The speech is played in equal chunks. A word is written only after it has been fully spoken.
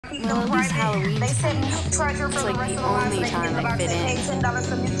keep them private. They said mute treasure for the rest of the lives. So they can get about $10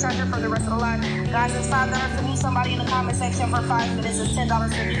 to mute treasure for the rest of the lives. Guys, it's $5 to mute somebody in the comment section for 5 minutes. It's $10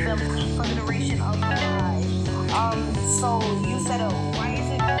 to mute them for the duration of the live. So you said, why is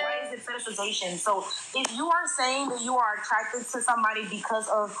it fetishization? So if you are saying that you are attracted to somebody because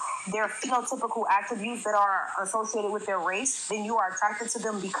of their phenotypical attributes that are associated with their race, then you are attracted to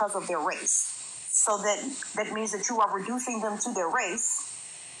them because of their race. So that means that you are reducing them to their race,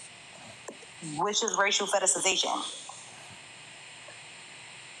 which is racial fetishization.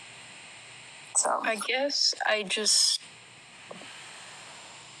 So I guess I just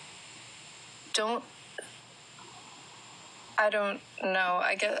don't. I don't know.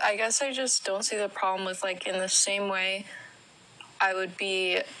 I guess I just don't see the problem with, like, in the same way I would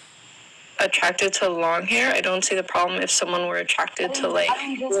be attracted to long hair. I don't see the problem if someone were attracted to, like...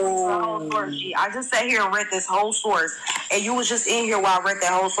 I just read the whole source, G. I just sat here and read this whole source, and you was just in here while I read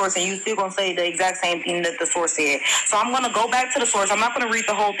that whole source, and you still gonna say the exact same thing that the source said. So I'm gonna go back to the source. I'm not gonna read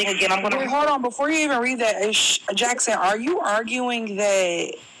the whole thing again. I'm gonna... Wait, hold on. Before you even read that, Jackson, are you arguing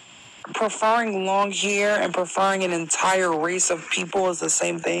that preferring long hair and preferring an entire race of people is the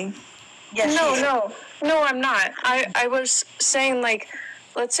same thing? Yes, No, I'm not. I was saying, like,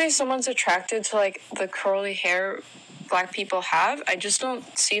 let's say someone's attracted to, like, the curly hair Black people have. I just don't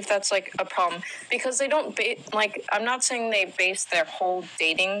see if that's, like, a problem. Because they don't, I'm not saying they base their whole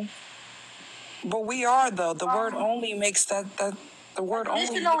dating. But we are, though. The word only makes that the word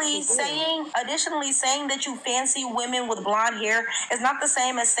Additionally, saying that you fancy women with blonde hair is not the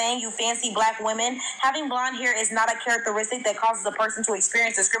same as saying you fancy Black women. Having blonde hair is not a characteristic that causes a person to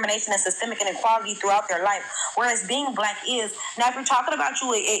experience discrimination and systemic inequality throughout their life, whereas being Black is. Now, if you're talking about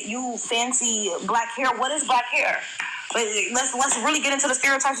you fancy Black hair, what is Black hair? Let's really get into the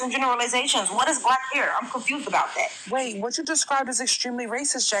stereotypes and generalizations. What is Black hair? I'm confused about that. Wait, what you described is extremely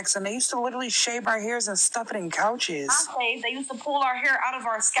racist, Jackson. They used to literally shave our hairs and stuff it in couches. They used to pull our hair out of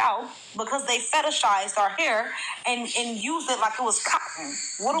our scalp because they fetishized our hair and used it like it was cotton.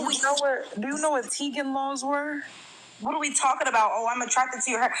 Do you know what Tegan laws were? What are we talking about? Oh, I'm attracted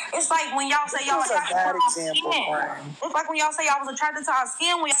to your hair. It's like when y'all say y'all attracted to our skin. It's like when y'all say y'all was attracted to our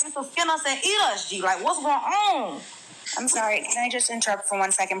skin when y'all used to skin us and eat us, G. Like, what's going on? I'm sorry, can I just interrupt for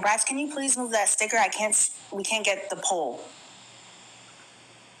 1 second? Bratz, can you please move that sticker? We can't get the poll.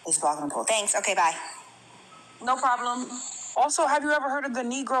 It's blocking the poll. Thanks, okay, bye. No problem. Also, have you ever heard of the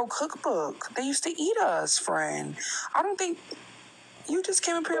Negro Cookbook? They used to eat us, friend. I don't think... You just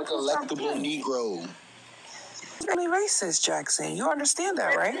came up here... Collectible Negro. It's really racist, Jackson. You understand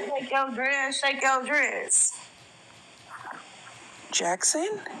that, right? Shake your dress.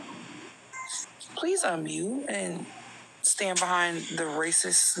 Jackson? Please unmute and stand behind the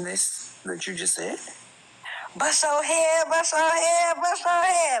racistness that you just said. Bust your head.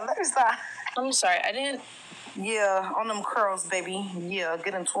 Let me stop. I'm sorry, I didn't... Yeah, on them curls, baby. Yeah,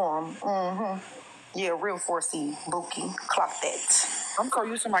 get into them. Mm-hmm. Yeah, real 4C. Bookie. Clock that. I'm so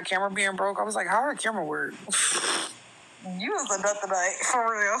used to my camera being broke. I was like, how did camera work? You was a nut tonight, for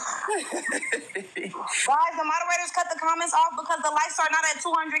real. Guys, the moderators cut the comments off because the likes are not at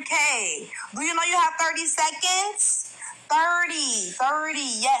 200K. Do you know you have 30 seconds? 30,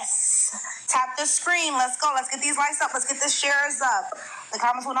 yes. Tap the screen. Let's go. Let's get these likes up. Let's get the shares up. The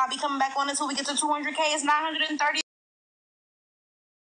comments will not be coming back on until we get to 200K. It's 930